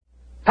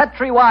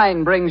Petri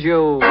Wine brings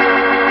you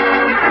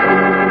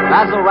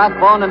Basil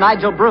Rathbone and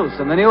Nigel Bruce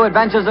in the new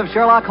adventures of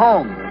Sherlock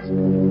Holmes.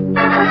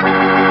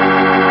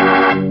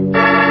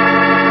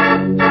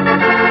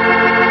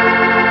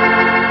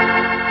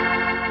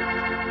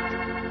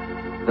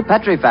 The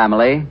Petri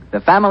family,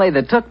 the family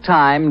that took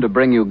time to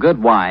bring you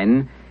good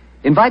wine,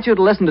 invite you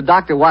to listen to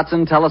Dr.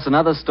 Watson tell us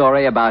another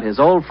story about his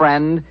old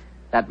friend,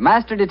 that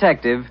master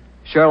detective,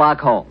 Sherlock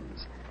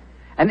Holmes.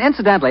 And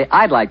incidentally,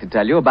 I'd like to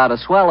tell you about a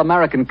swell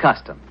American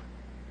custom.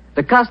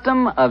 The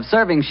custom of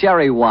serving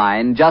sherry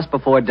wine just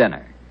before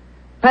dinner.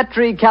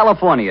 Petri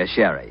California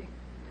sherry.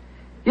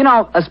 You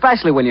know,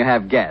 especially when you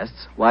have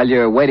guests, while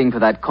you're waiting for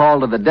that call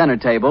to the dinner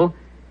table,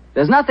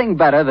 there's nothing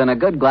better than a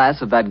good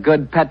glass of that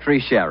good Petri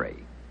sherry.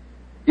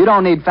 You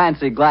don't need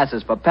fancy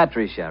glasses for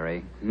Petri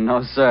sherry.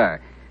 No, sir.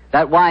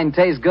 That wine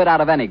tastes good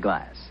out of any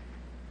glass.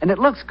 And it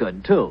looks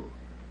good, too.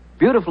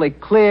 Beautifully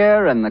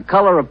clear and the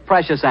color of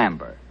precious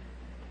amber.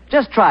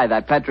 Just try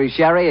that Petri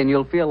sherry and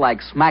you'll feel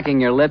like smacking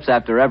your lips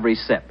after every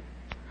sip.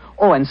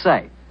 Oh, and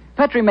say,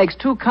 Petri makes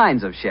two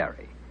kinds of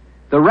sherry.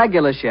 The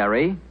regular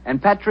sherry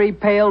and Petri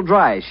pale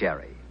dry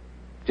sherry.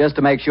 Just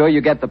to make sure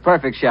you get the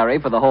perfect sherry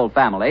for the whole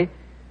family,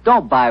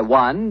 don't buy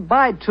one,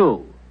 buy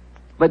two.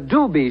 But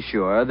do be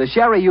sure the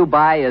sherry you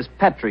buy is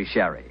Petri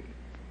sherry.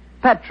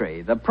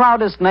 Petri, the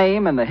proudest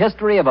name in the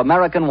history of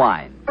American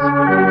wine.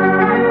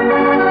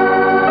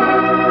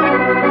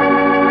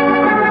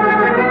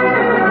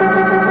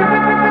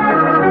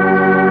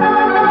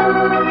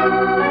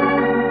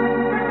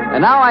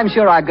 And now I'm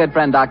sure our good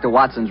friend Dr.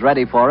 Watson's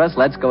ready for us.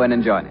 Let's go in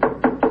and join him.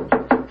 Come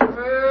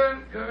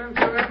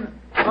in.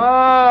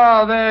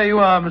 Oh, there you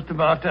are, Mr.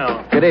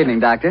 Bartell. Good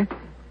evening, Doctor.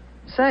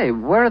 Say,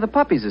 where are the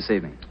puppies this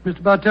evening?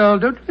 Mr. Bartell,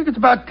 don't you think it's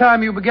about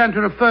time you began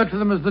to refer to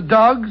them as the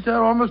dogs?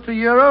 They're almost a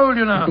year old,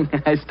 you know.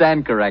 I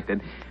stand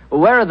corrected.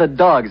 Where are the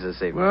dogs this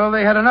evening? Well,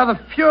 they had another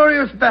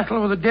furious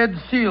battle with a dead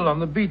seal on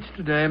the beach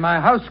today.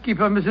 My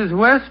housekeeper, Mrs.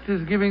 West,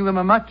 is giving them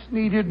a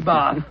much-needed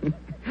bath.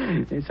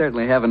 They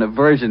certainly have an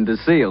aversion to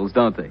seals,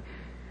 don't they?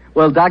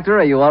 Well, Doctor,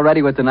 are you all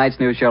ready with tonight's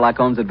new Sherlock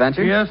Holmes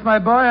adventure? Yes, my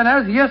boy, and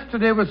as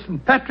yesterday was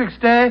St. Patrick's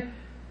Day,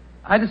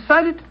 I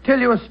decided to tell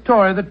you a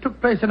story that took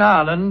place in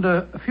Ireland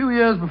a few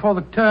years before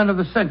the turn of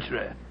the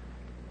century.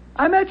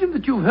 I imagine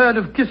that you've heard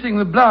of kissing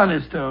the Blarney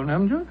stone,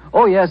 haven't you?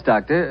 Oh, yes,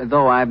 Doctor,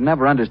 though I've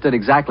never understood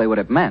exactly what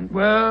it meant.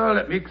 Well,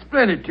 let me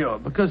explain it to you,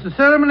 because the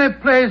ceremony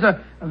plays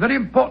a very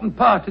important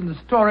part in the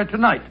story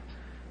tonight.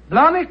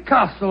 Blarney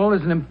Castle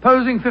is an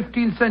imposing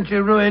 15th century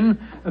ruin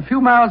a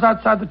few miles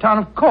outside the town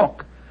of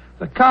Cork.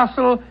 The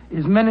castle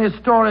is many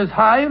stories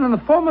high, and in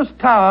the foremost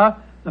tower,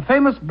 the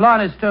famous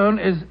Blarney stone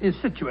is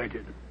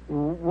situated.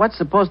 What's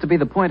supposed to be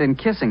the point in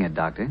kissing it,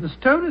 Doctor? The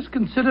stone is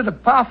considered a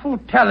powerful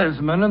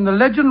talisman, and the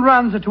legend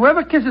runs that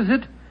whoever kisses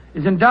it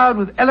is endowed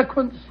with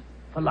eloquence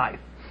for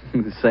life.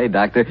 Say,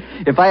 Doctor,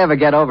 if I ever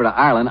get over to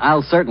Ireland,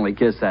 I'll certainly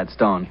kiss that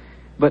stone.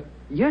 But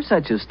you're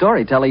such a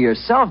storyteller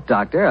yourself,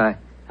 Doctor.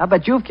 I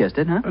bet you've kissed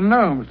it, huh?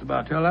 No, Mr.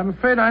 Bartell. I'm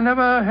afraid I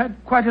never had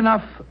quite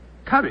enough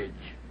courage.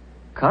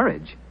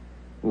 Courage?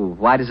 Well,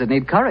 why does it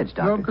need courage,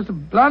 Doctor? Well, because the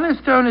Blarney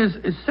stone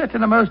is set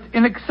in a most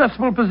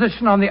inaccessible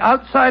position on the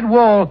outside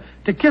wall.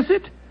 To kiss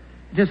it,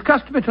 it is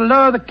customary to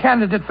lower the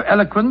candidate for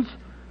eloquence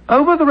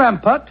over the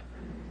rampart,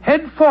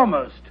 head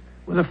foremost,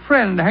 with a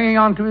friend hanging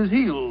on to his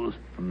heels.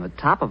 From the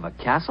top of a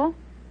castle?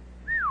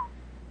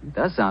 It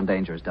does sound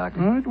dangerous,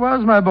 Doctor. It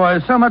was, my boy,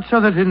 so much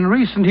so that in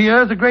recent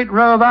years a great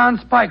row of iron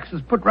spikes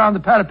was put round the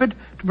parapet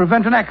to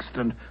prevent an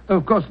accident. Though,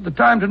 of course, at the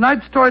time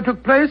tonight's story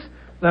took place,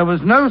 there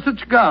was no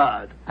such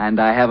guard. And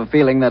I have a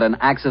feeling that an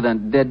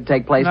accident did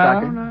take place,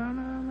 Doctor?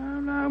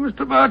 No,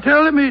 Mr.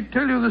 Bartell, let me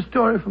tell you the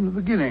story from the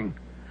beginning.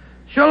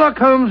 Sherlock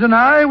Holmes and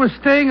I were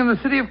staying in the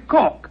city of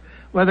Cork,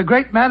 where the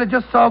great man had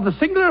just solved the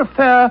singular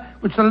affair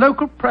which the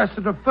local press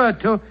had referred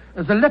to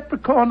as the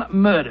Leprechaun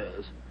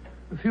Murders.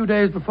 A few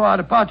days before our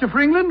departure for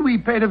England, we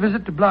paid a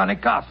visit to Blarney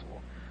Castle.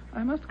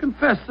 I must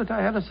confess that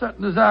I had a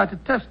certain desire to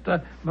test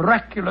the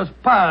miraculous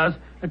powers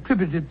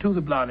attributed to the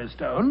Blarney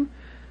stone.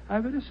 I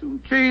very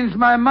soon changed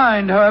my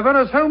mind, however,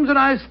 as Holmes and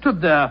I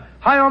stood there,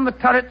 high on the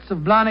turrets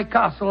of Blarney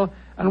Castle,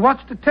 and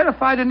watched a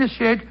terrified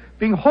initiate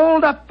being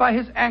hauled up by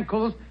his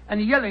ankles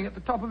and yelling at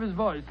the top of his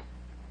voice.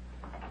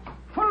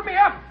 Pull me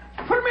up!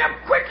 Pull me up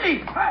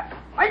quickly!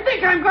 I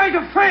think I'm going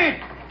to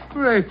faint!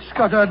 Great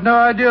Scott, I had no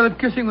idea that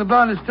kissing the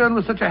Blarney stone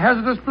was such a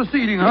hazardous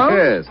proceeding, huh?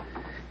 Yes.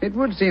 It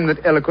would seem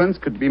that eloquence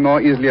could be more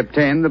easily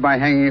obtained than by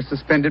hanging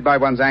suspended by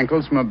one's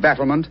ankles from a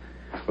battlement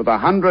with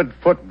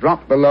 100-foot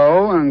drop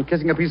below and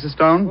kissing a piece of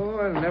stone. Oh,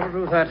 I'll never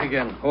do that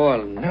again. Oh,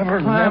 I'll never.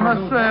 I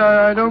must say,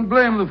 I don't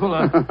blame the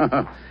fellow.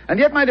 And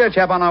yet, my dear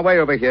chap, on our way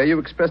over here, you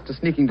expressed a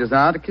sneaking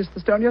desire to kiss the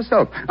stone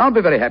yourself. I'll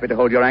be very happy to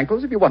hold your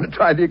ankles if you want to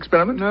try the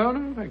experiment. No,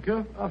 thank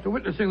you. After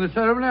witnessing the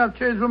ceremony, I've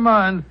changed my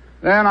mind.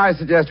 Then I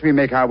suggest we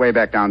make our way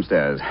back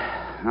downstairs.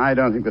 I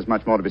don't think there's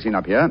much more to be seen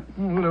up here.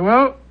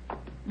 Well,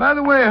 by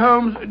the way,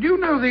 Holmes, do you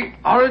know the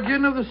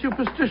origin of the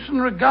superstition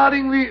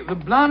regarding the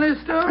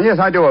Blarney stone? Yes,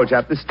 I do, old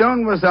chap. The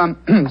stone was,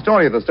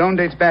 story of the stone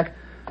dates back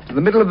to the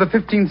middle of the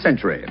 15th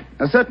century.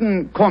 A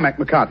certain Cormac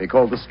McCarthy,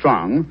 called the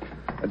Strong,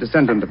 a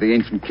descendant of the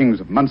ancient kings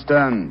of Munster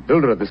and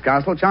builder of this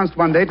castle, chanced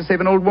one day to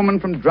save an old woman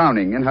from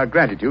drowning. In her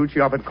gratitude, she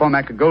offered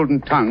Cormac a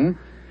golden tongue,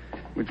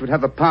 which would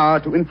have the power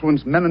to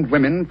influence men and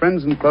women,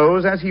 friends and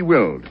foes, as he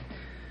willed.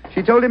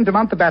 She told him to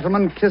mount the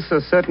battlement, kiss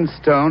a certain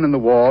stone in the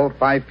wall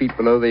 5 feet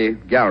below the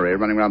gallery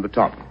running round the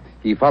top.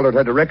 He followed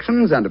her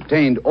directions and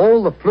obtained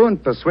all the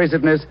fluent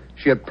persuasiveness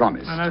she had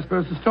promised. And I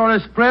suppose the story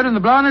spread and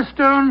the Blarney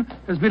stone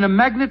has been a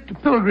magnet to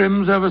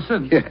pilgrims ever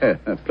since. Yeah,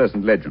 a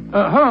pleasant legend.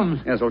 Holmes.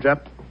 Yes, old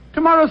chap?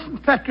 Tomorrow's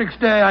St. Patrick's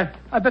Day.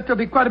 I bet there'll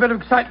be quite a bit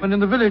of excitement in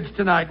the village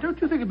tonight.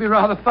 Don't you think it'd be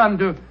rather fun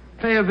to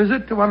pay a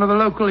visit to one of the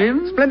local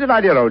inns? Splendid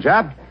idea, old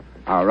chap.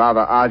 Our rather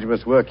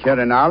arduous work here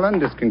in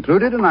Ireland is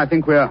concluded, and I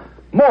think we're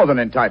more than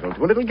entitled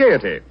to a little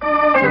gaiety.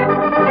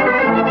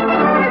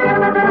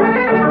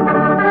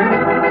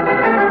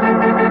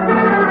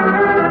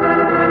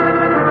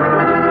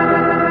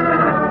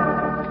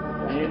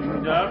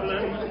 In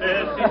Dublin's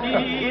fair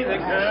city, the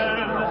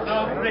girl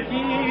so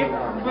pretty,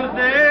 'twas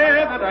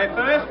there that I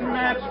first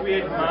met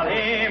sweet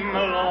Molly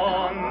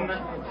Malone.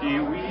 She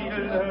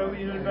wheeled her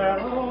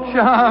wheelbarrow.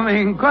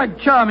 Charming, quite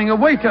charming. A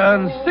waiter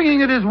and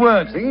singing at his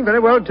work. Singing very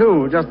well,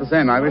 too. Just the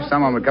same. I wish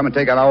someone would come and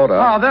take our order.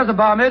 Oh, there's a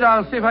barmaid.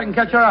 I'll see if I can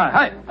catch her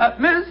eye. Hi,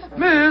 miss.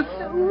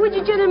 Would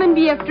you gentlemen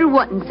be after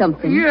wanting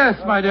something? Yes,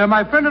 my dear.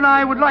 My friend and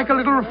I would like a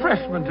little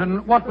refreshment.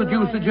 And what would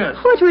you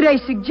suggest? What would I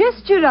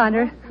suggest, Your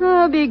Honor?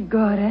 Oh,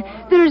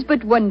 begorra. There's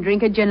but one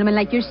drink a gentleman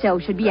like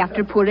yourself should be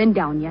after pouring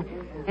down you.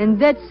 And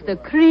that's the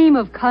cream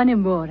of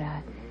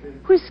Connemara.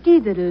 Whiskey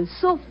that'll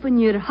soften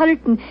your heart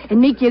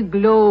and make you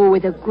glow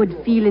with a good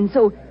feeling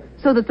so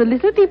that the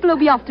little people will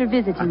be after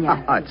visiting you.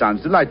 It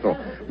sounds delightful.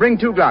 Bring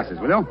 2 glasses,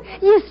 will you?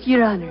 Yes,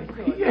 Your Honor.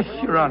 Yes,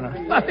 Your Honor.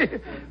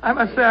 I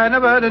must say I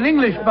never heard an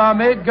English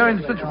barmaid go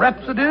into such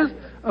rhapsodies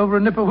over a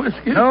nip of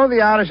whiskey. No,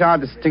 the Irish are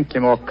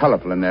distinctly more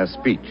colourful in their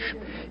speech.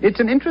 It's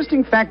an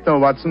interesting fact, though,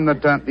 Watson,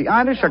 that the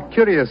Irish are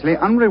curiously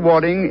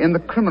unrewarding in the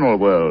criminal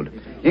world.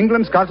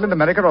 England, Scotland,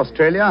 America,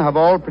 Australia have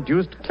all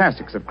produced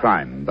classics of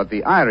crime, but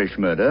the Irish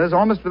murders,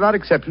 almost without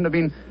exception, have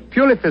been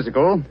purely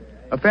physical,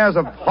 affairs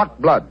of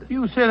hot blood.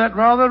 You say that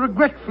rather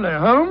regretfully,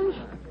 Holmes.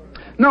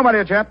 No, my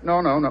dear chap, no.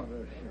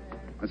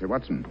 I say,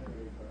 Watson,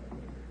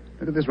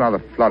 look at this rather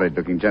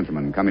florid-looking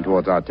gentleman coming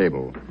towards our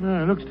table.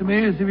 It looks to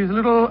me as if he's a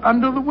little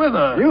under the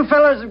weather. You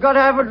fellas have got to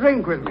have a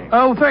drink with me.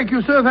 Oh, thank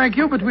you, sir, thank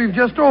you, but we've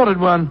just ordered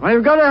one. Well,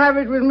 you've got to have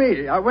it with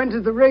me. I went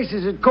to the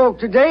races at Cork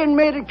today and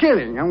made a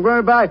killing. I'm going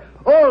to buy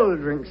all the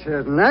drinks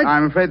here tonight.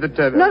 I'm afraid that...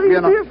 Nothing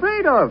to be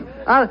afraid of.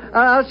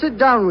 I'll sit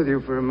down with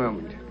you for a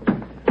moment.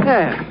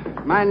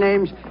 My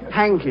name's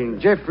Hankin,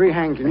 Geoffrey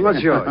Hankin.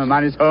 What's yours?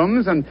 Mine is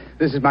Holmes, and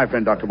this is my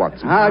friend, Dr.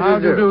 Watson. How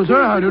do you do,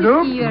 sir? How do you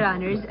do? Your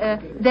Honors,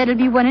 that'll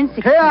be 1 and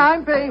 6. Here,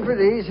 I'm paying for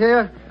these.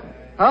 Here.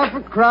 Half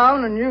a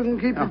crown, and you can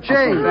keep the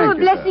change. Oh,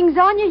 blessings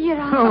on you, Your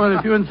Honor. Oh, well,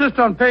 if you insist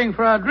on paying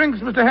for our drinks,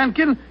 Mr.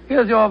 Hankin,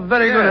 here's your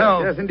very good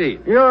health. Yes,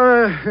 indeed.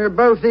 You're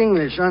both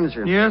English, aren't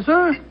you? Yes,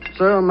 sir?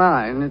 So am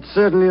I, and it's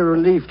certainly a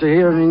relief to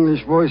hear an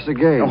English voice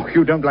again. Oh,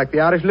 you don't like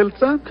the Irish lilt,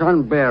 sir?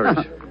 Can't bear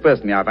it.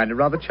 Personally, I find it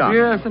rather charming.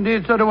 Yes,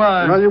 indeed, so do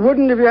I. Well, you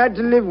wouldn't if you had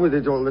to live with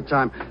it all the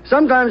time.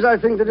 Sometimes I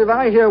think that if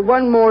I hear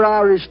one more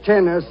Irish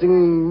tenor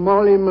singing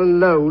Molly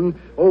Malone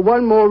or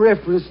one more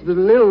reference to the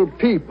little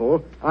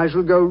people, I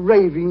shall go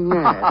raving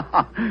mad.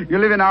 You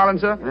live in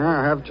Ireland, sir? Yeah,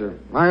 I have to.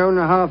 I own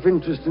a half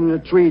interest in the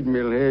Tweed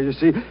mill here, you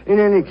see.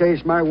 In any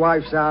case, my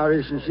wife's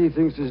Irish and she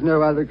thinks there's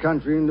no other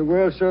country in the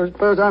world, so I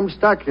suppose I'm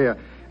stuck here.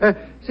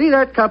 See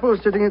that couple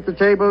sitting at the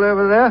table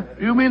over there?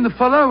 You mean the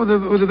fellow with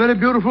a very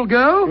beautiful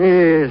girl?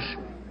 Yes.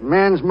 The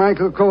man's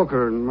Michael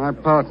Corcoran, my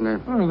partner.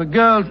 Oh, the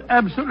girl's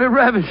absolutely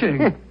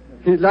ravishing.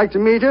 You'd like to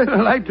meet her?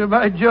 I'd like to,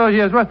 by George,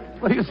 yes.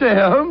 What do you say,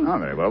 Holmes? Oh,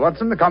 very well,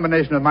 Watson. The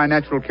combination of my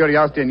natural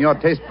curiosity and your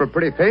taste for a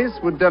pretty face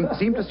would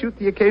seem to suit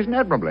the occasion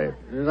admirably.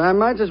 I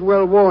might as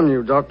well warn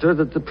you, Doctor,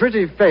 that the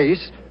pretty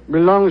face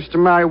belongs to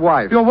my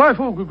wife. Your wife?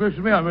 Oh, good gracious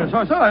me. I'm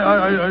sorry.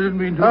 I didn't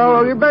mean to... Oh,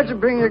 well, you better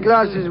bring your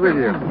glasses with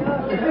you.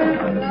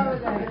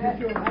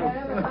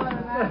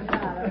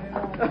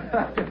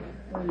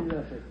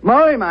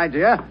 Molly, my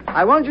dear,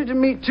 I want you to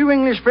meet 2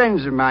 English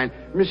friends of mine,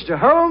 Mr.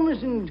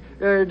 Holmes and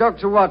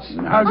Dr.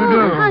 Watson. How do you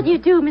do? How do you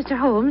do, Mr.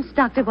 Holmes,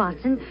 Dr.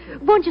 Watson?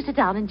 Won't you sit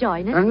down and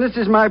join us? And this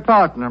is my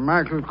partner,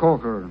 Michael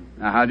Corcoran.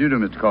 How do you do,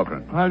 Mr.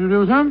 Corcoran? How do you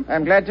do, sir?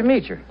 I'm glad to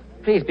meet you.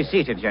 Please be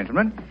seated,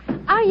 gentlemen.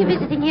 Are you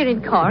visiting here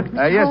in Cork,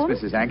 Mr. Yes, Holmes?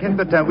 Mrs. Hankin,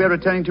 but we're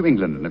returning to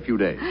England in a few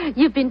days.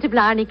 You've been to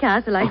Blarney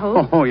Castle, I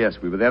hope. Oh, yes,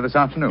 we were there this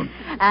afternoon.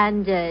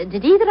 And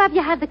did either of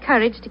you have the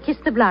courage to kiss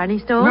the Blarney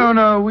stone?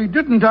 No, we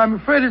didn't. I'm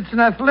afraid it's an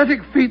athletic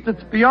feat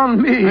that's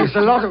beyond me. It's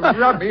a lot of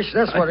rubbish,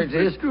 that's what it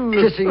is.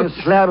 Kissing a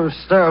slab of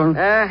stone.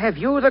 Have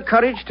you the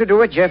courage to do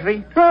it,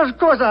 Geoffrey? Well, of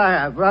course I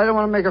have, but I don't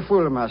want to make a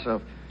fool of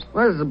myself.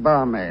 Where's the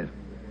barmaid?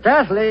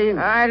 Kathleen.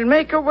 I'll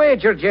make a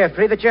wager,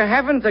 Geoffrey, that you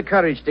haven't the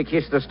courage to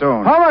kiss the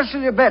stone. How much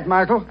will you bet,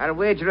 Michael? I'll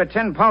wager a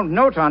 £10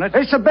 note on it.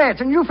 It's a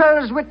bet, and you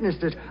fellas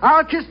witnessed it.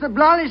 I'll kiss the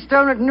Blarney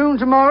stone at noon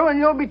tomorrow, and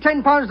you'll be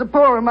 £10 the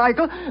poorer,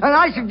 Michael. And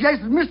I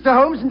suggest that Mr.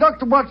 Holmes and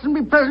Dr. Watson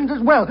be present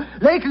as well.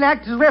 They can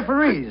act as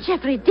referees.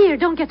 Geoffrey, dear,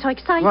 don't get so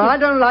excited. Well, I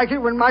don't like it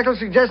when Michael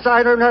suggests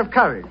I don't have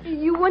courage.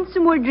 You want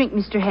some more drink,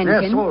 Mr.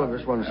 Henkin? Yes, all of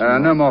us want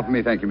some. No more for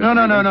me, thank you,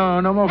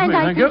 Mr. No more for And me,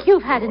 I thank you. think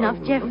you've had enough,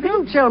 Geoffrey.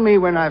 Don't tell me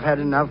when I've had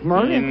enough,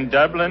 Molly. In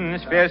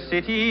Dublin's fair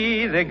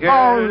city, the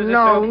Oh, girls no,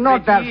 are so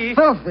not that pretty,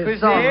 filthy 'cause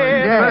song.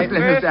 they're Yes. Firstly,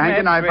 Mr.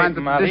 Hankin, I find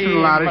the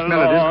traditional Irish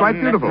melodies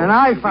quite beautiful. And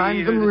I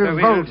find them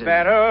revolting.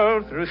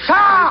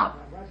 Stop!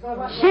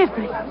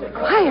 Geoffrey,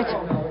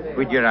 quiet.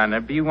 Would Your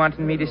Honor be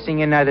wanting me to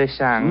sing another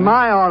song?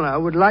 My honor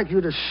would like you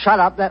to shut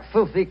up that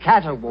filthy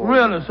caterwaul.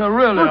 Really, sir,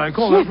 really, I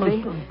call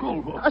Geoffrey. that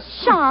call for.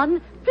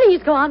 Sean,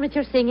 please go on with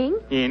your singing.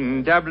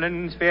 In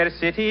Dublin's fair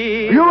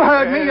city... You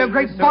heard me, you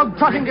great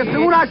bog-trotting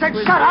gaffoon. I said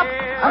shut up,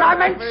 and I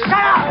meant shut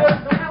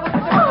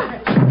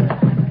up!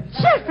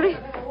 Geoffrey,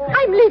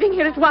 I'm leaving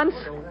here at once.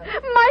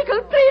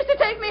 Michael, please to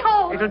take me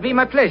home. It'll be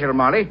my pleasure,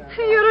 Molly.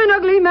 You're an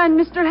ugly man,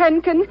 Mr.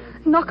 Henkin.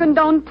 Knocking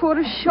down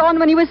poor Sean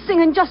when he was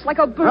singing just like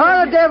a bird.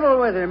 Oh, the devil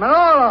with him, and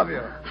all of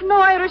you. No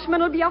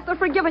Irishman will be after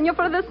forgiving you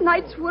for this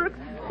night's work.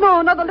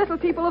 No, not the little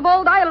people of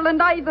old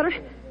Ireland either.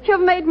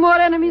 You've made more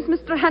enemies,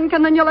 Mr.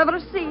 Henkin, than you'll ever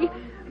see.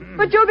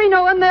 But you'll be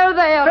knowing they're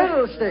there.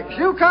 Fiddlesticks,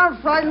 you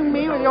can't frighten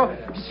me with your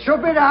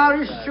stupid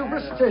Irish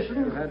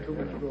superstition.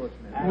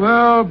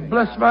 Well,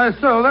 bless my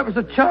soul, that was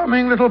a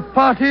charming little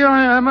party,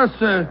 I must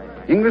say.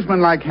 Englishmen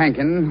like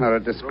Hankin are a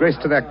disgrace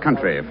to their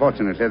country.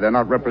 Fortunately, they're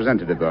not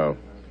representative, though.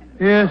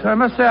 Yes, I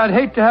must say I'd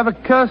hate to have a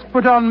curse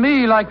put on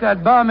me like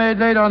that barmaid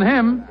laid on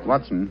him.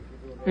 Watson,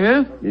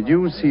 Yes? did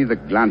you see the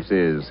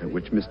glances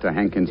which Mr.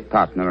 Hankin's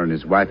partner and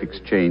his wife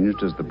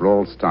exchanged as the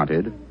brawl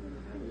started?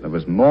 There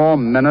was more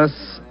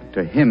menace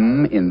to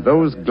him in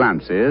those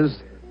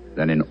glances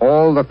than in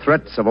all the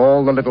threats of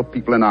all the little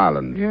people in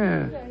Ireland.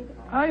 Yes.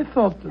 I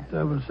thought that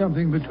there was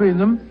something between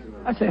them.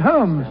 I say,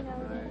 Holmes,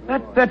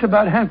 that bet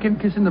about Hankin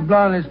kissing the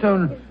Blarney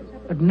stone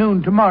at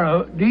noon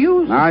tomorrow, do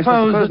you suppose... I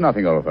suppose that...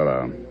 nothing, old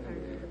fellow.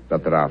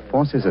 But there are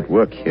forces at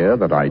work here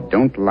that I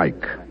don't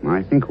like.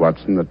 I think,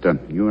 Watson, that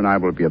you and I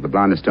will be at the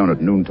Blarney stone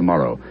at noon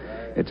tomorrow.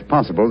 It's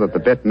possible that the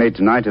bet made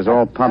tonight is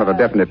all part of a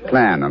definite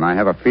plan, and I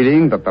have a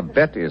feeling that the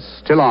bet is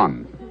still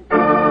on.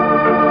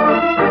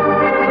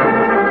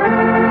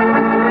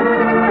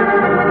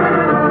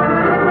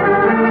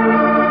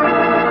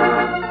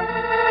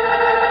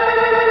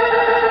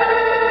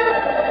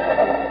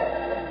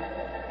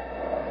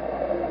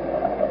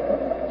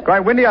 It's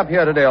quite windy up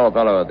here today, old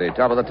fellow, at the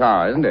top of the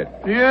tower, isn't it?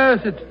 Yes,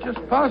 it's just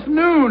past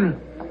noon.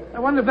 I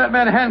wonder if that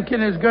man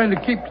Hankin is going to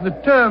keep to the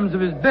terms of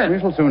his bet. We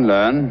shall soon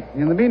learn.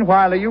 In the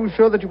meanwhile, are you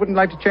sure that you wouldn't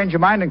like to change your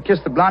mind and kiss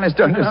the Blarney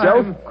stone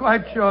yourself? I'm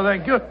quite sure,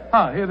 thank you.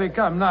 Ah, here they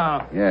come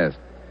now. Yes.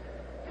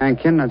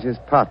 Hankin and his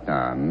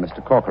partner,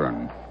 Mr.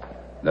 Corcoran.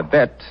 The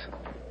bet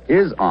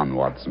is on,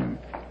 Watson.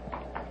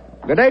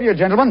 Good day to you,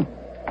 gentlemen.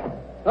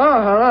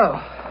 Oh,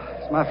 hello.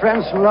 It's my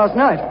friends from last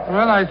night.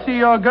 Well, I see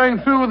you're going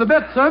through with the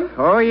bet, son.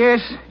 Oh,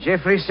 yes.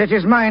 Geoffrey set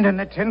his mind on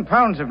the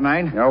 £10 of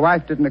mine. Your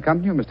wife didn't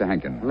accompany you, Mr.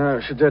 Hankin. No,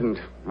 she didn't.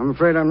 I'm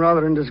afraid I'm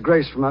rather in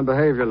disgrace for my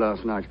behavior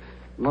last night.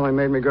 Molly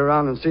made me go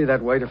round and see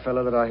that waiter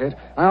fellow that I hit.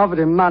 I offered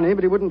him money,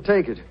 but he wouldn't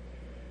take it.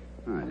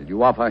 Did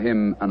you offer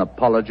him an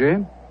apology?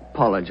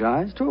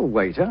 Apologize? To a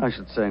waiter? I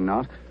should say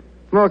not.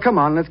 Well, come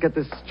on, let's get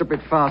this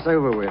stupid farce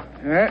over with.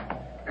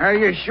 Are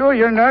you sure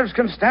your nerves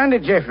can stand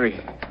it, Geoffrey?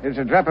 There's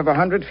a drop of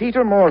 100 feet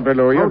or more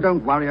below you. Oh,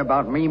 don't worry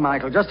about me,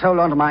 Michael. Just hold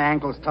on to my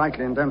ankles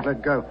tightly and don't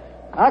let go.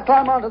 I'll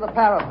climb onto the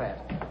parapet.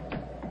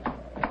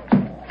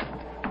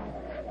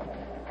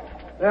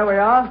 There we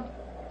are.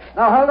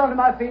 Now hold on to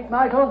my feet,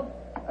 Michael,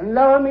 and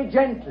lower me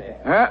gently.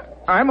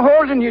 I'm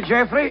holding you,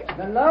 Geoffrey.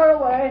 Then lower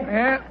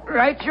away.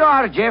 Right you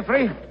are,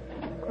 Geoffrey.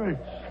 Great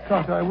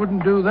Scott, I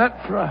wouldn't do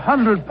that for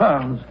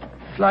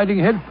 £100. Sliding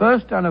head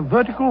first down a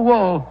vertical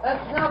wall.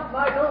 That's enough,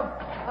 Michael.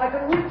 I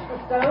can reach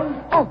the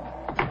stone. Oh,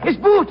 his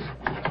boots.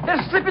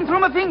 They're slipping through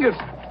my fingers.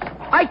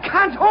 I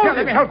can't hold him.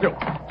 Let me help you.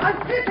 I'm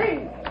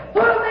slipping.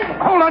 Pull me.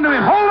 Hold on to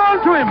him. Hold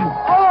on to him.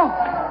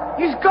 Oh,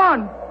 he's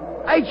gone.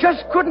 I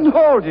just couldn't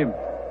hold him.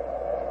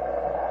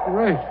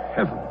 Great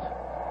heavens.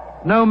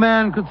 No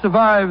man could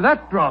survive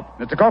that drop.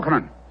 Mr.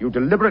 Corcoran, you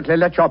deliberately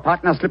let your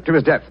partner slip to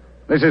his death.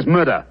 This is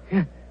murder.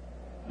 Yeah,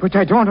 but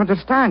I don't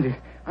understand.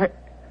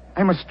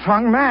 I'm a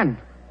strong man,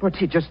 but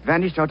he just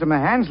vanished out of my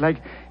hands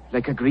like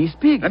a greased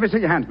pig. Let me see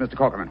your hands, Mr.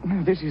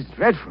 Corcoran. This is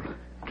dreadful.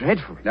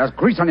 Dreadful. There's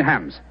grease on your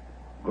hands.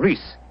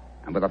 Grease.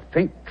 And with a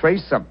faint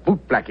trace of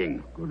boot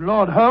blacking. Good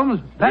Lord,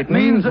 Holmes, that It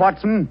means, that...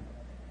 Watson,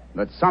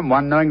 that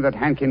someone, knowing that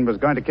Hankin was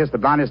going to kiss the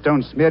Blarney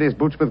stone, smeared his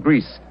boots with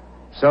grease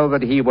so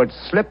that he would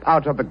slip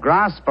out of the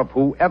grasp of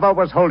whoever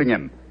was holding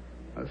him.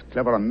 As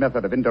clever a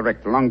method of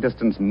indirect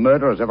long-distance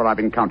murder as ever I've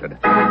encountered.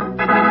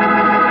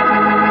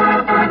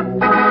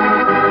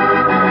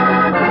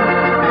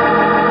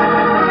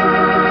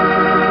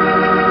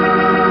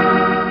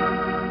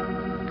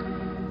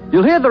 You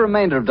You'll hear the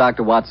remainder of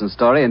Dr. Watson's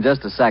story in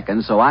just a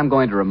second, so I'm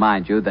going to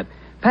remind you that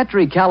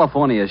Petri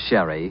California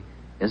Sherry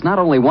is not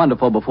only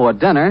wonderful before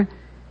dinner,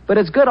 but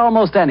it's good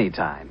almost any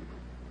time.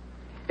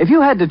 If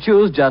you had to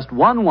choose just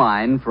one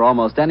wine for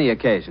almost any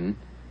occasion,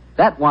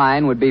 that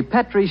wine would be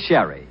Petri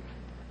Sherry.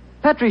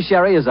 Petri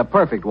Sherry is a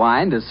perfect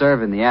wine to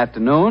serve in the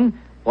afternoon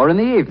or in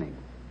the evening.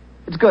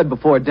 It's good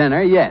before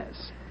dinner,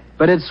 yes,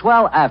 but it's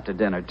swell after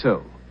dinner,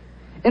 too.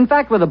 In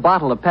fact, with a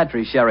bottle of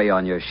Petri Sherry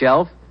on your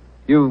shelf,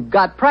 you've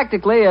got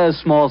practically a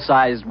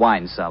small-sized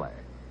wine cellar.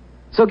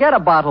 So get a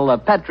bottle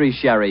of Petri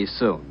Sherry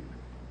soon.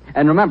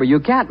 And remember, you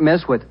can't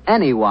miss with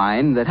any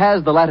wine that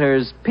has the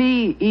letters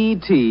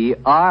Petri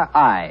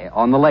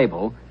on the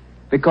label,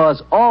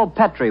 because all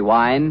Petri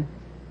wine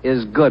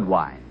is good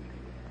wine.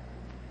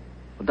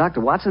 Well,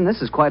 Dr. Watson,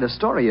 this is quite a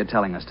story you're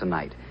telling us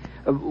tonight.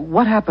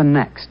 What happened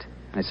next?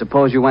 I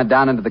suppose you went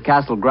down into the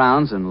castle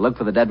grounds and looked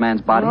for the dead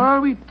man's body?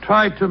 Well, we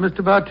tried to,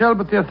 Mr. Bartell,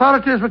 but the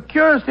authorities were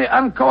curiously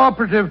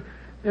uncooperative.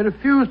 They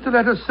refused to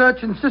let us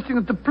search, insisting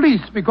that the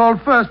police be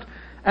called first.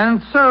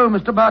 And so,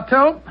 Mr.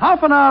 Bartell,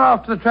 half an hour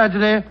after the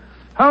tragedy,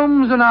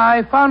 Holmes and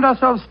I found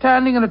ourselves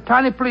standing in a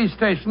tiny police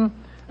station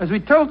as we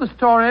told the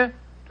story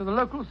to the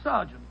local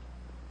sergeant.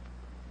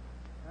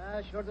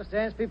 Sure the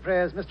saints be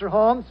praised, Mr.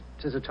 Holmes.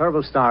 'Tis a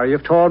terrible story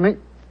you've told me.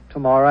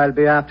 Tomorrow I'll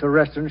be after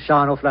arresting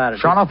Sean O'Flaherty.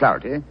 Sean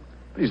O'Flaherty?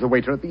 He's the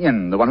waiter at the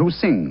inn, the one who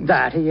sings.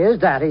 That he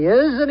is,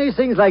 and he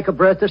sings like a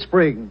breath of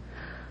spring.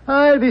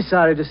 I'll be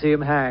sorry to see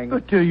him hang.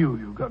 But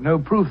you've got no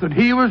proof that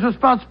he was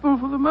responsible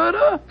for the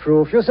murder?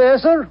 Proof, you say,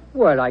 sir?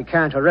 Well, I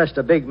can't arrest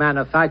a big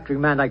manufacturing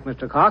man like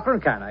Mr.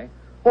 Cochran, can I?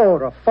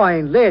 Or a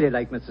fine lady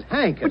like Mrs.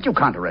 Hankin. But you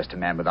can't arrest a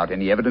man without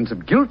any evidence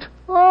of guilt.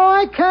 Oh,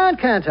 I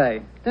can't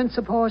I? Then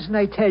supposing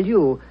I tell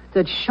you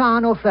that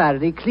Sean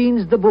O'Flaherty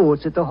cleans the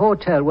boots at the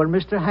hotel where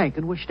Mr.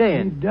 Hankin was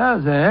staying. He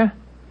does, eh?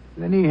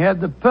 Then he had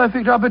the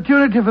perfect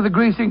opportunity for the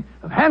greasing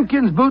of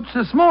Hankin's boots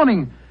this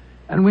morning.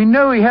 And we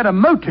know he had a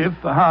motive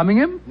for harming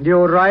him.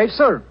 You're right,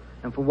 sir.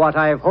 And from what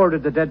I have heard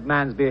of the dead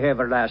man's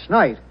behavior last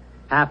night,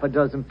 half a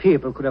dozen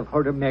people could have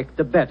heard him make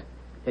the bet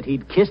that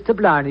he'd kiss the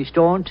Blarney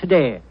stone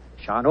today.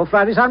 Sean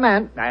O'Flaherty's our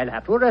man. I'll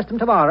have to arrest him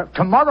tomorrow.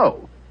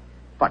 Tomorrow?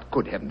 But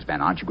good heavens,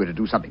 man, aren't you going to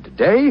do something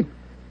today?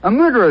 A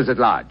murderer's at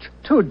large.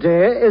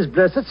 Today is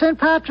blessed St.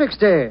 Patrick's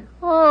Day.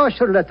 Oh,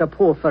 should let the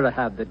poor fellow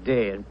have the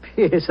day in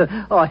peace.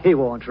 Oh, he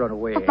won't run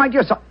away. But my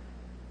dear son...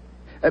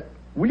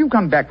 will you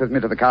come back with me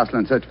to the castle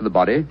and search for the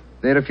body?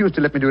 They refuse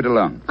to let me do it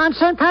alone. On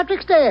St.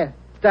 Patrick's Day?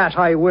 That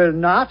I will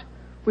not.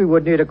 We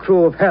would need a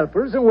crew of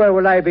helpers, and where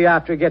will I be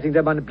after getting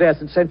them on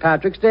blessed St.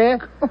 Patrick's Day?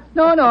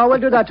 No, we'll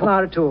do that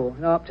tomorrow, too.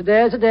 No,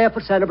 today's a day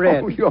for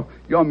celebrating. Oh,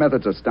 your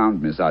methods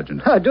astound me,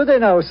 Sergeant. Do they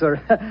now, sir?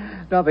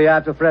 Don't be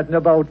after fretting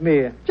about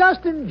me.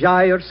 Just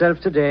enjoy yourself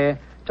today.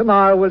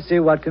 Tomorrow we'll see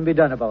what can be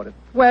done about it.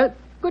 Well,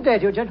 good day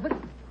to you,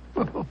 gentlemen.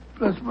 Oh,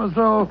 bless my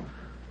soul.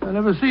 I've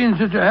never seen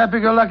such a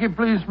happy-go-lucky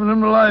policeman in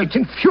my life. It's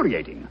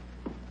infuriating.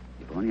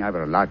 If only I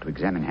were allowed to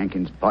examine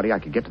Hankin's body, I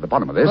could get to the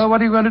bottom of this. Well,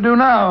 what are you going to do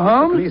now,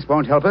 Holmes? The police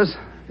won't help us.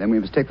 Then we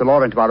must take the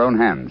law into our own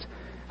hands.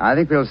 I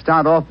think we'll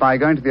start off by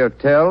going to the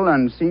hotel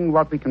and seeing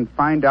what we can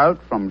find out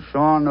from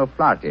Sean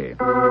O'Flaherty.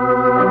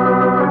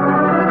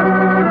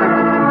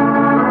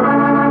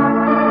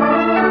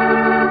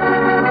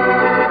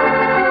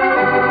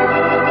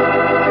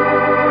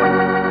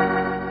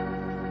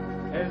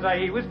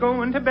 I was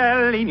going to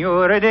Blarney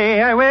a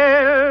day, I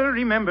well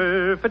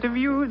remember, for to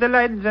view the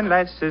lads and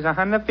lasses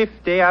on the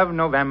 5th day of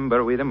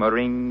November with a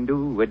murring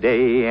do a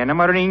day and a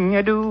murring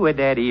a do a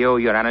daddy. Oh,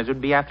 your honors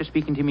would be after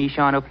speaking to me,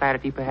 Sean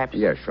O'Flaherty, perhaps?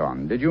 Yes,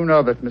 Sean. Did you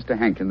know that Mr.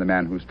 Hankin, the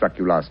man who struck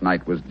you last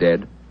night, was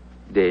dead?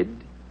 Dead?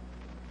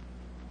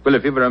 Well,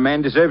 if ever a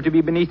man deserved to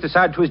be beneath the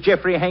sod, 'twas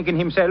Geoffrey Hankin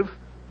himself.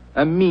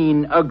 A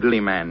mean, ugly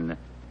man.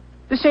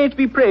 The saints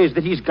be praised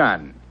that he's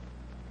gone.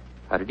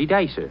 How did he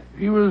die, sir?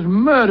 He was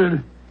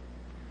murdered.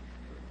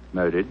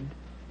 Murdered?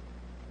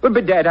 Well,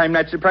 bedad, I'm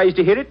not surprised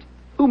to hear it.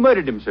 Who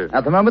murdered him, sir?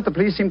 At the moment, the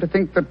police seem to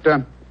think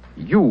that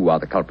you are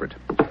the culprit.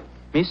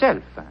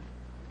 Myself?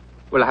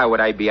 Well, how would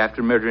I be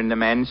after murdering the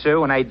man, sir,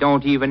 when I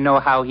don't even know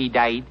how he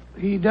died?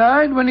 He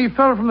died when he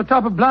fell from the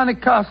top of Blarney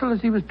Castle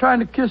as he was trying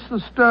to kiss the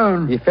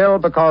stone. He fell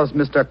because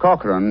Mr.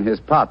 Cochran,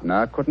 his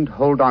partner, couldn't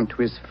hold on to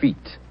his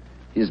feet.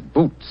 His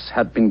boots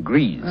had been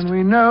greased. And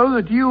we know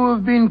that you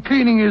have been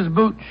cleaning his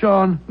boots,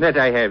 Sean. That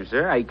I have,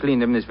 sir. I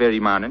cleaned them this very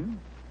morning.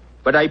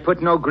 But I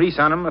put no grease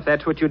on them, if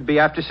that's what you'd be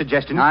after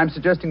suggesting. I'm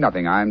suggesting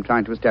nothing. I'm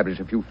trying to establish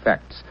a few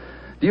facts.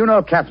 Do you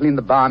know Kathleen,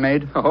 the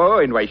barmaid? Oh,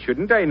 and why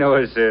shouldn't I know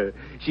her, sir?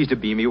 She's to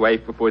be me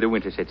wife before the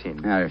winter sets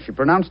in. She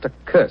pronounced a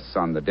curse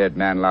on the dead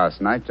man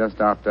last night,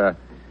 just after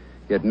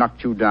he had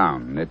knocked you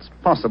down. It's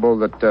possible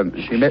that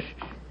she may...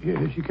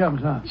 Here she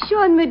comes, huh?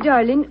 Sean, my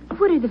darling,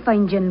 what are the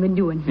fine gentlemen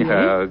doing here?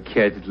 Oh,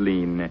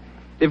 Kathleen.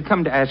 They've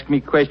come to ask me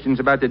questions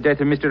about the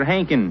death of Mr.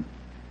 Hankin.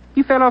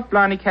 He fell off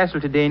Blarney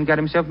Castle today and got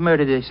himself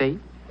murdered, they say.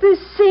 The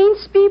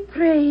saints be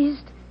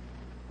praised.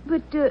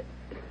 But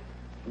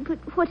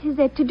what has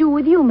that to do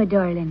with you, my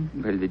darling?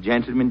 Well, the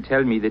gentlemen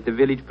tell me that the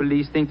village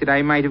police think that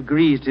I might have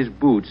greased his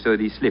boots so that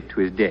he slipped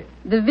to his death.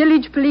 The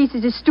village police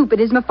is as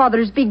stupid as my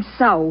father's big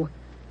sow.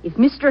 If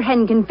Mr.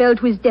 Henkin fell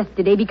to his death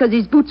today because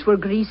his boots were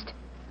greased,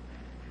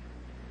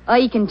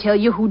 I can tell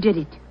you who did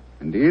it.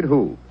 Indeed,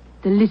 who?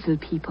 The little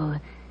people.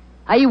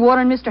 I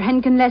warned Mr.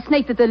 Henkin last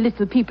night that the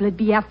little people would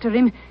be after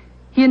him.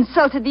 He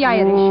insulted the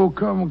Irish. Oh,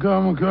 come,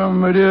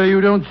 my dear. You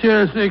don't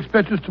seriously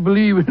expect us to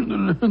believe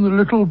in the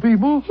little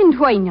people? And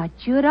why not,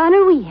 Your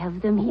Honor? We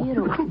have them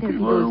here. Oh, there are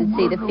those that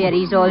say the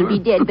fairies all be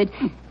dead,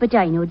 but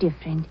I know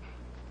different.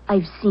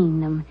 I've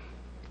seen them.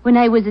 When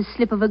I was a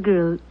slip of a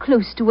girl,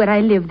 close to where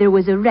I lived, there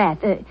was a rat.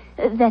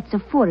 That's a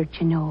fort,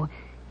 you know.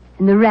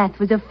 And the rat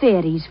was a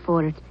fairy's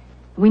fort.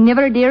 We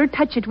never dared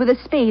touch it with a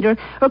spade or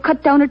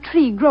cut down a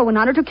tree growing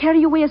on it or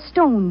carry away a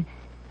stone.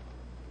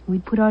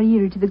 We'd put our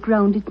ear to the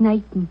ground at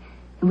night and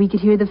we could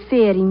hear the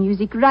fairy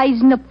music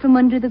rising up from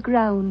under the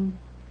ground.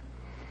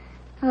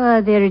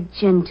 Ah, they're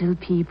gentle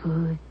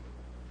people.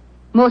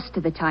 Most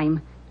of the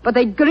time. But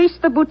they'd grease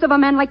the boots of a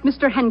man like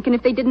Mr. Henkin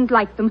if they didn't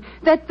like them.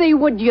 That they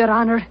would, Your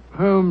Honor.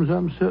 Holmes,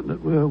 I'm certain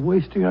that we're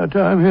wasting our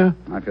time here.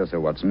 I feel so,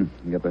 Watson.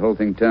 You get the whole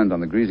thing turned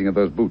on the greasing of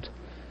those boots.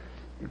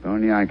 If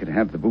only I could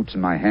have the boots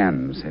in my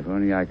hands. If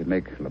only I could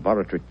make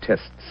laboratory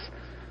tests.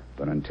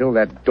 But until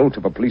that dolt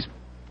of a police...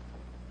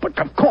 But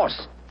of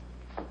course!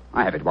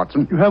 I have it,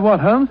 Watson. You have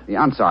what, Holmes? The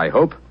answer, I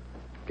hope.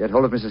 Get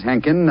hold of Mrs.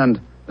 Henkin and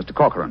Mr.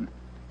 Corcoran.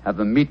 Have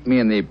them meet me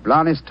in the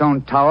Blarney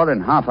Stone Tower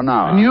in half an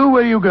hour. And you,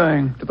 where are you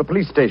going? To the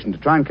police station to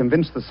try and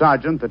convince the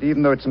sergeant that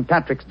even though it's St.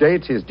 Patrick's Day,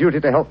 it's his duty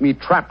to help me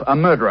trap a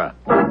murderer.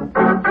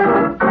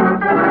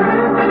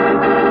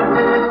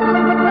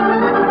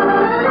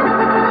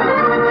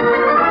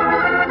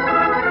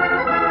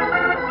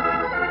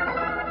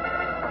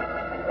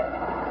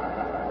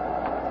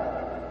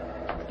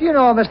 Do you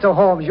know, Mr.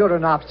 Holmes, you're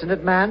an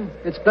obstinate man.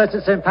 It's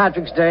blessed St.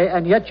 Patrick's Day,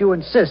 and yet you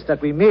insist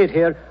that we meet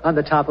here on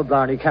the top of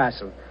Blarney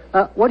Castle.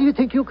 What do you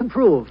think you can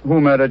prove?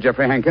 Who murdered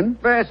Geoffrey Henkin?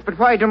 Yes, but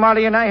why do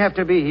Molly and I have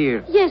to be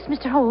here? Yes,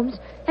 Mr. Holmes.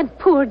 And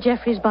poor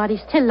Geoffrey's body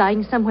still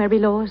lying somewhere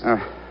below us.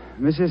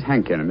 Mrs.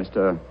 Henkin and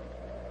Mr.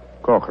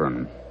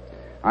 Corcoran,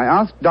 I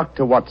asked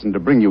Dr. Watson to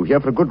bring you here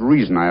for a good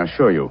reason, I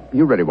assure you.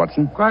 You ready,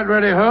 Watson? Quite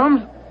ready,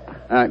 Holmes.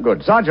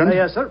 Good. Sergeant.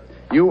 Yes, sir.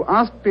 You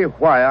asked me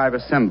why I've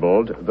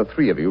assembled the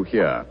three of you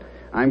here.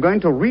 I'm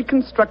going to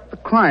reconstruct the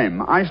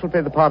crime. I shall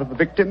play the part of the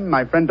victim.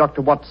 My friend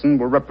Dr. Watson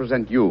will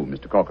represent you,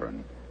 Mr.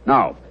 Corcoran.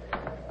 Now,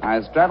 I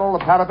straddle the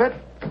parapet.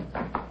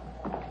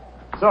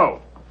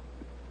 So.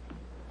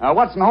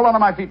 Watson, hold on to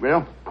my feet, will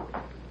you?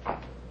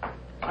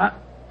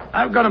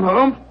 I've got him,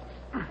 Holmes.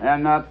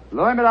 And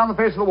lower me down the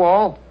face of the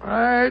wall.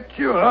 Right,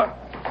 you are.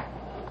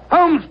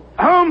 Holmes,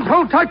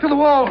 hold tight to the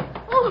wall.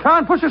 Try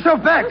and push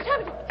yourself back.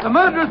 The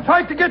murderer's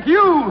tried to get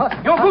you.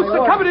 Your boots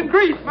are covered in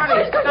grease.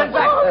 Stand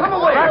back. Come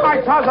away. Grab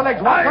my trouser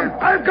legs, Watson.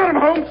 I've got him,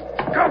 Holmes.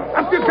 Come,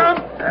 up you come.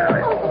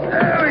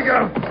 There we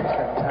go.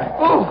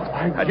 Oh,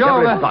 by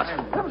Jove,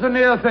 that was a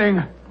near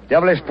thing.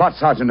 Devilish plot,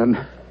 Sergeant, and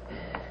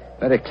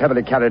very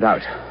cleverly carried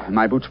out.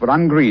 My boots were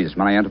ungreased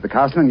when I entered the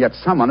castle, and yet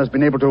someone has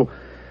been able to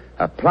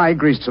apply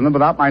grease to them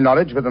without my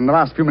knowledge within the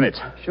last few minutes.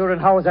 Sure,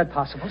 and how is that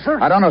possible, sir?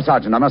 I don't know,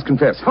 Sergeant, I must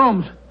confess.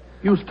 Holmes,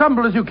 you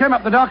stumbled as you came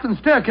up the darkened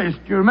staircase.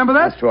 Do you remember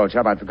that? That's true, old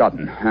chap, I'd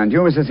forgotten. And you,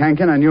 Mrs.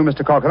 Henkin, and you,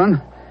 Mr.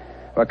 Corcoran,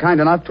 were kind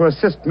enough to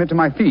assist me to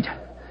my feet.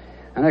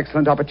 An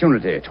excellent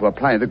opportunity to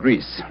apply the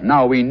grease.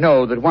 Now we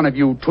know that one of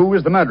you two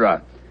is the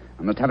murderer.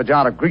 I must have a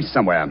jar of grease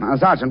somewhere.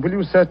 Sergeant, will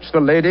you search the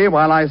lady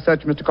while I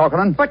search Mr.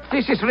 Corcoran? But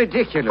this is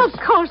ridiculous. Of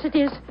course it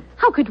is.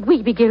 How could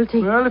we be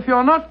guilty? Well, if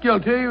you're not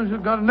guilty,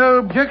 you've got no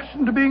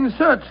objection to being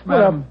searched,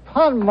 ma'am. Well,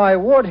 upon my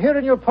word, here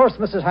in your purse,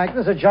 Mrs. Hankin,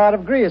 is a jar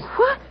of grease.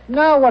 What?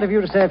 Now, what have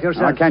you to say of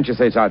yourself? Now, can't you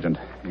say, Sergeant?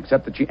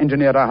 Except that she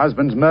engineered her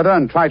husband's murder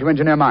and tried to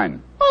engineer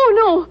mine. Oh,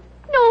 no,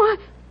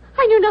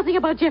 I knew nothing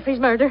about Geoffrey's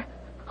murder.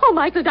 Oh,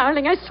 Michael,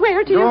 darling, I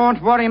swear to you.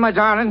 Don't worry, my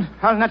darling.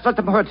 I'll not let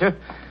them hurt you.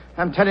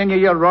 I'm telling you,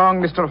 you're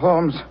wrong, Mr.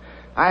 Holmes.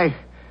 I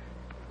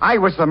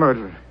was the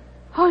murderer.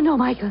 Oh, no,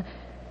 Michael.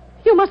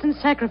 You mustn't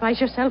sacrifice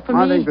yourself for me.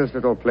 I think this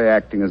little play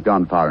acting has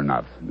gone far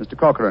enough. Mr.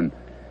 Corcoran,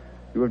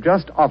 you have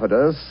just offered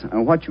us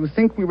what you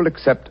think we will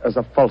accept as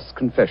a false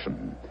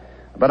confession.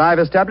 But I've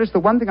established the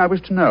one thing I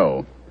wish to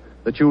know,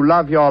 that you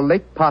love your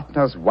late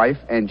partner's wife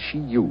and she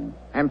you.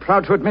 I'm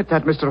proud to admit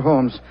that, Mr.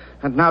 Holmes.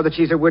 And now that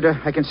she's a widow,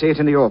 I can say it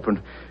in the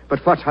open.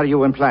 But what are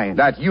you implying?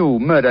 That you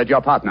murdered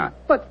your partner.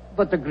 But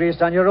the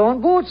grease on your own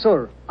boots,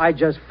 sir. I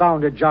just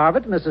found a jar of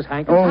it in Mrs.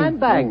 Hankin's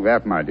handbag. Oh,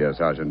 that, my dear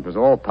Sergeant, was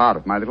all part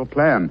of my little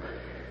plan.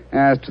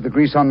 As to the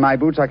grease on my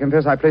boots, I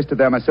confess I placed it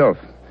there myself.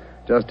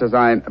 Just as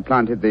I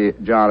planted the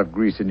jar of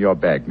grease in your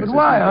bag, Mrs. But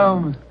why,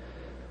 Holmes?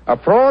 A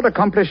fraud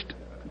accomplished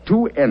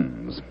two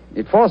ends.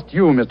 It forced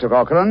you, Mr.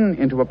 Corcoran,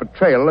 into a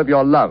betrayal of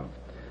your love.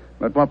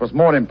 But what was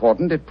more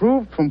important, it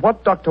proved from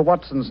what Dr.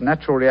 Watson's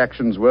natural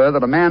reactions were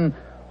that a man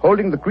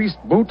holding the greased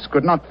boots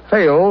could not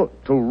fail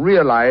to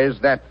realize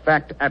that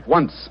fact at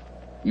once.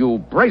 You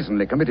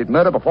brazenly committed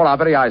murder before our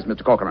very eyes,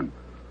 Mr. Corcoran,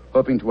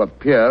 hoping to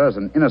appear as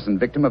an innocent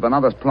victim of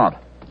another's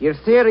plot. Your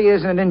theory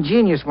is an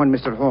ingenious one,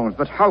 Mr. Holmes,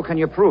 but how can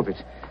you prove it?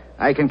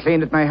 I can claim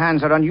that my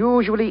hands are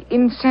unusually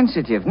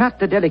insensitive, not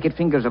the delicate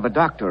fingers of a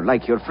doctor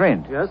like your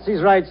friend. Yes,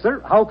 he's right,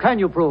 sir. How can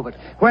you prove it?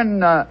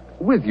 When,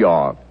 with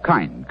your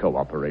kind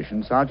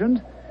cooperation, Sergeant,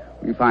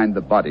 we find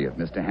the body of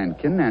Mr.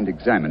 Hankin and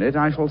examine it,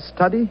 I shall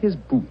study his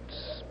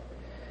boots.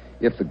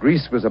 If the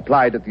grease was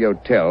applied at the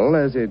hotel,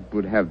 as it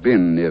would have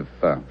been if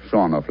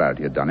Sean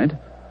O'Flaherty had done it,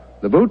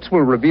 the boots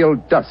will reveal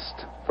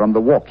dust from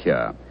the walk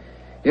here.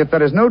 If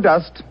there is no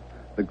dust,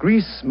 the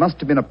grease must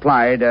have been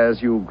applied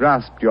as you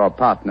grasped your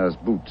partner's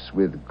boots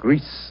with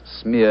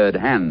grease-smeared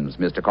hands,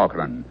 Mr.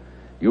 Corcoran.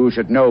 You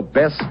should know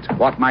best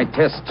what my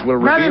tests will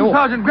Grab reveal. him,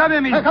 Sergeant. Grab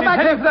him. He's Come back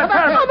heading here. for that Come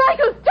back parapet. Oh,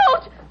 Michael,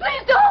 don't!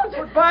 Please don't!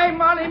 Goodbye,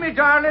 Molly, me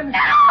darling.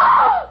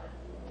 No!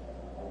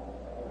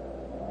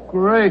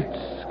 Great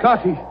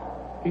Scotty.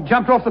 He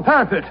jumped off the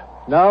parapet.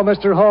 Now,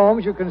 Mr.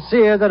 Holmes, you can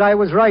see that I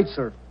was right,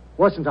 sir.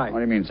 Wasn't I? What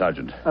do you mean,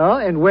 Sergeant?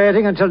 In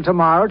waiting until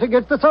tomorrow to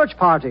get the search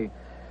party.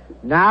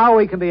 Now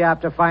we can be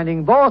after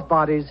finding both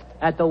bodies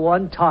at the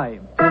one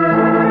time.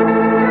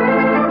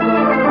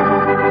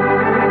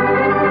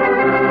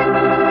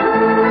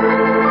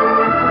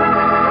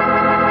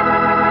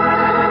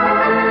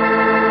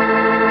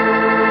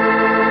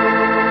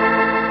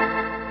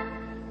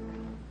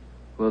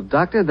 Well,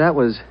 Doctor, that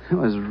was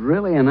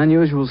really an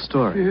unusual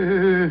story.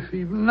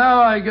 Even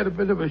now I get a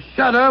bit of a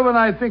shudder when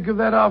I think of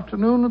that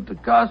afternoon at the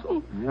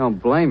castle. I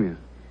don't blame you.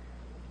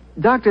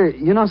 Doctor,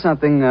 you know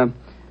something?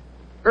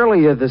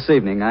 Earlier this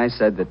evening, I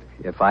said that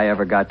if I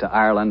ever got to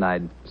Ireland,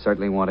 I'd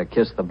certainly want to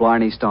kiss the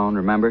Blarney stone,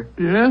 remember?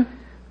 Yeah?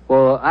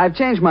 Well, I've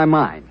changed my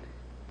mind.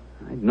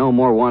 I'd no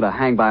more want to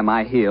hang by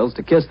my heels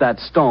to kiss that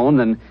stone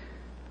than...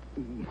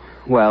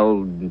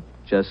 Well,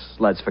 just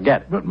let's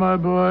forget it. But, my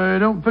boy,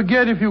 don't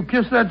forget, if you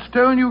kiss that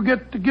stone, you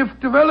get the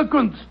gift of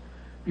eloquence.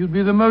 You'd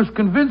be the most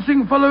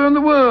convincing fellow in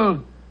the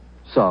world.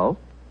 So?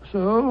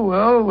 So,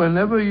 well,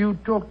 whenever you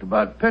talked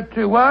about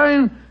Petri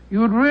wine,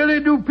 you'd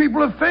really do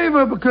people a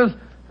favor because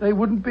they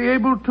wouldn't be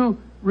able to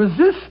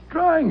resist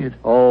trying it.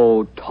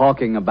 Oh,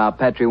 talking about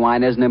Petri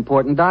wine isn't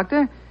important,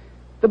 Doctor.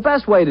 The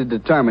best way to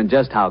determine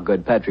just how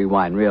good Petri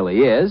wine really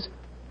is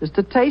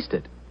to taste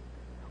it.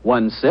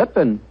 One sip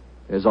and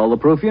there's all the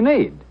proof you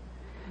need.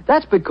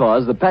 That's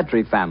because the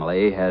Petri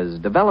family has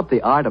developed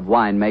the art of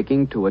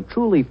winemaking to a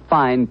truly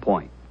fine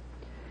point.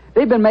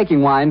 They've been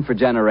making wine for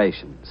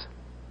generations.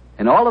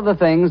 And all of the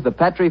things the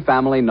Petri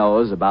family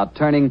knows about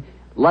turning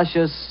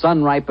luscious,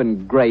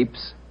 sun-ripened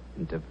grapes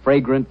into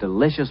fragrant,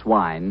 delicious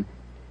wine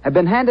have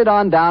been handed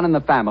on down in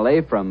the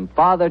family from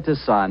father to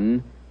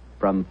son,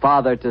 from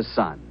father to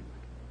son.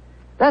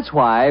 That's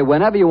why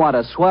whenever you want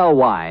a swell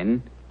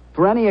wine,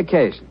 for any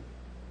occasion,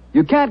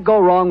 you can't go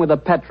wrong with a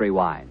Petri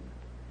wine.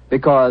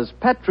 Because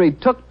Petri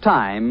took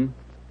time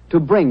to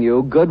bring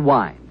you good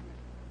wine.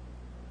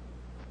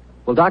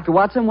 Well, Dr.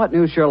 Watson, what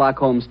new Sherlock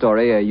Holmes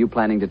story are you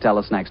planning to tell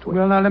us next week?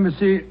 Well, now, let me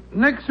see.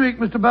 Next week,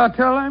 Mr.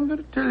 Bartell, I'm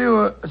going to tell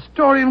you a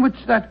story in which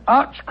that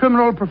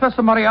arch-criminal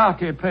Professor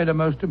Moriarty played a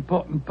most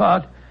important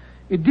part.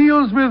 It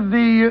deals with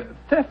the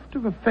theft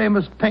of a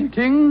famous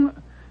painting,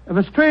 of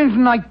a strange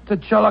night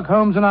that Sherlock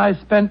Holmes and I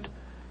spent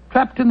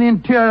trapped in the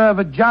interior of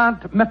a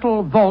giant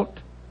metal vault,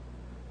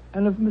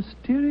 and of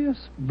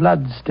mysterious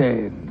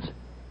bloodstains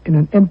in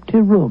an empty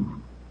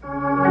room.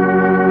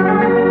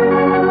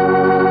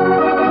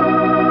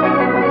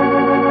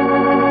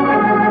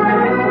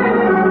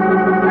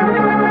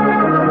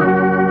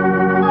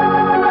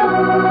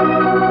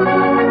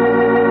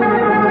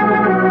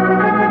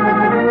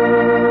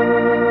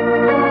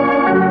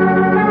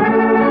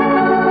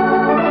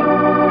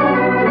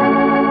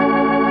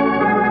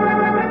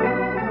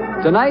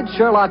 Tonight's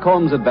Sherlock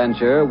Holmes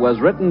adventure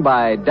was written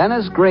by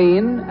Dennis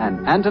Green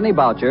and Anthony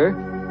Boucher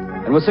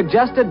and was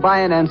suggested by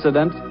an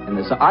incident in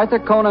this Arthur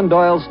Conan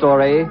Doyle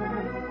story,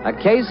 A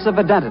Case of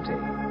Identity.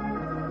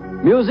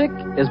 Music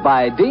is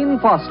by Dean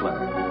Fossler.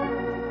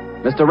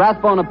 Mr.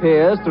 Rathbone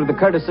appears through the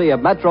courtesy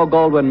of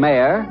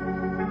Metro-Goldwyn-Mayer,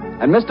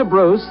 and Mr.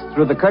 Bruce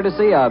through the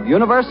courtesy of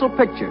Universal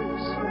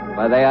Pictures,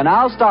 where they are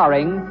now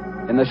starring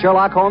in the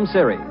Sherlock Holmes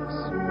series.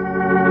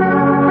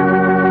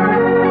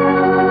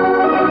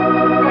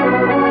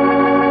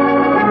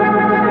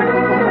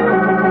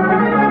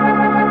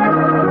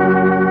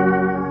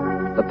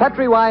 The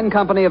Petri Wine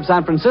Company of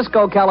San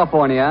Francisco,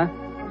 California,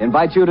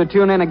 invites you to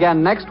tune in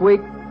again next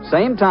week,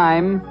 same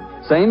time,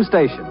 same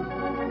station.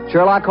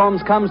 Sherlock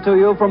Holmes comes to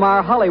you from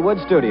our Hollywood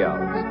studios.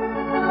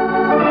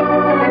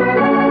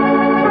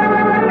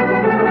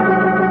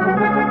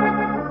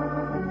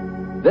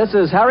 This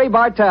is Harry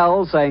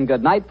Bartell saying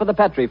goodnight for the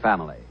Petri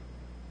family.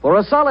 For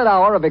a solid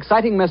hour of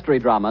exciting mystery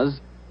dramas,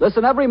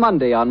 listen every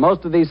Monday on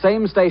most of these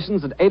same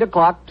stations at 8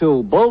 o'clock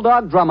to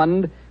Bulldog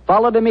Drummond,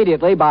 followed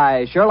immediately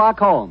by Sherlock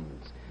Holmes.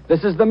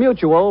 This is the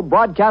Mutual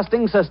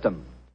Broadcasting System.